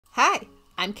Hi,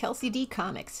 I'm Kelsey D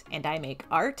Comics, and I make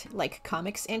art like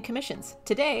comics and commissions.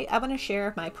 Today, I want to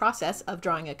share my process of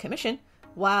drawing a commission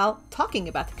while talking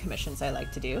about the commissions I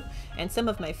like to do, and some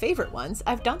of my favorite ones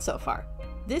I've done so far.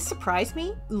 This surprised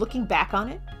me looking back on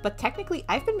it, but technically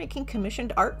I've been making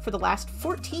commissioned art for the last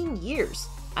 14 years.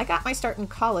 I got my start in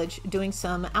college doing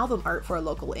some album art for a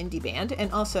local indie band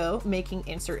and also making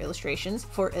insert illustrations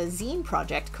for a zine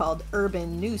project called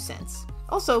Urban New Sense.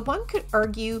 Also, one could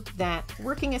argue that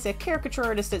working as a caricature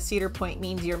artist at Cedar Point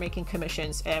means you're making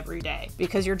commissions every day,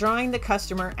 because you're drawing the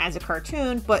customer as a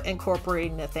cartoon but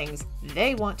incorporating the things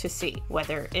they want to see,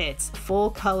 whether it's full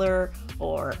color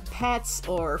or pets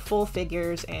or full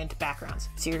figures and backgrounds.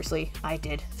 Seriously, I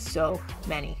did so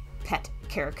many pet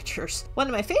caricatures. One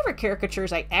of my favorite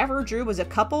caricatures I ever drew was a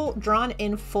couple drawn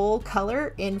in full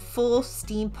color, in full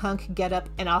steampunk getup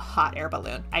and a hot air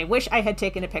balloon. I wish I had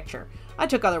taken a picture. I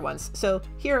took other ones, so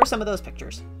here are some of those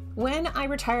pictures. When I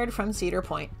retired from Cedar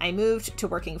Point, I moved to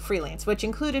working freelance, which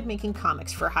included making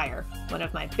comics for hire. One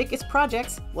of my biggest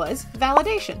projects was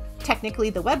Validation. Technically,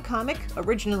 the webcomic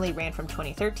originally ran from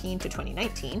 2013 to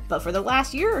 2019, but for the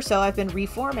last year or so, I've been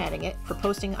reformatting it for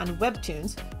posting on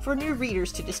webtoons for new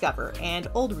readers to discover and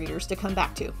old readers to come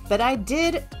back to. But I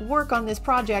did work on this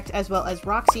project as well as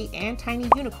Roxy and Tiny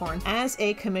Unicorn as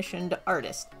a commissioned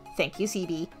artist. Thank you,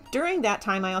 CB. During that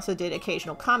time, I also did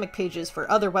occasional comic pages for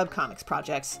other webcomics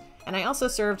projects, and I also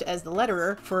served as the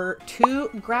letterer for 2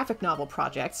 graphic novel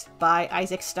projects by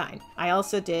Isaac Stein. I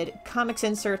also did comics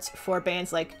inserts for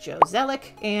bands like Joe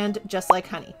Zellick and Just Like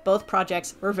Honey. Both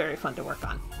projects were very fun to work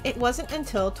on. It wasn't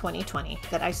until 2020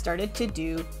 that I started to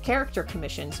do character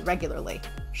commissions regularly.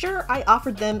 Sure, I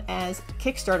offered them as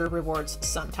Kickstarter rewards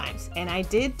sometimes, and I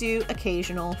did do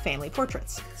occasional family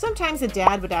portraits. Sometimes a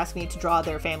dad would ask me to draw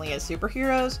their family as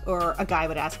superheroes, or a guy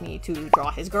would ask me to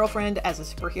draw his girlfriend as a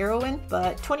superheroine,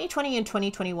 but 2020 and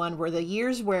 2021 were the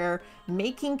years where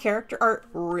making character art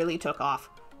really took off.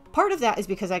 Part of that is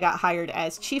because I got hired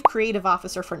as Chief Creative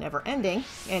Officer for Neverending,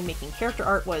 and making character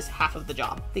art was half of the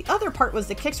job. The other part was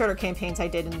the Kickstarter campaigns I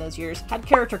did in those years had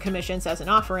character commissions as an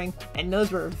offering, and those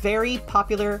were very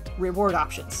popular reward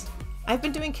options. I've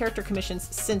been doing character commissions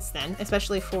since then,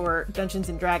 especially for Dungeons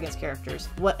 & Dragons characters.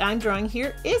 What I'm drawing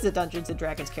here is a Dungeons &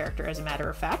 Dragons character, as a matter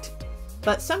of fact.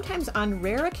 But sometimes on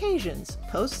rare occasions,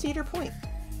 post Cedar Point,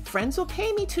 friends will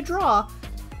pay me to draw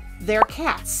their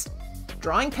cats.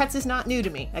 Drawing pets is not new to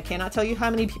me. I cannot tell you how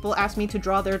many people asked me to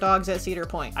draw their dogs at Cedar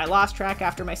Point. I lost track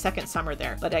after my second summer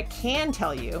there, but I can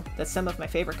tell you that some of my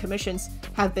favorite commissions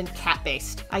have been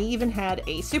cat-based. I even had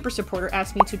a super supporter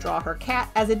ask me to draw her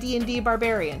cat as a D&D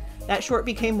barbarian. That short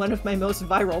became one of my most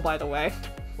viral, by the way.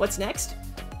 What's next?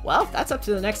 Well, that's up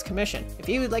to the next commission. If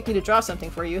you would like me to draw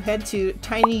something for you, head to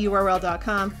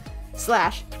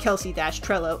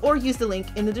tinyurl.com/Kelsey-Trello or use the link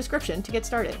in the description to get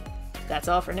started. That's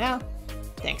all for now.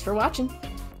 Thanks for watching.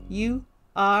 You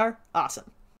are awesome.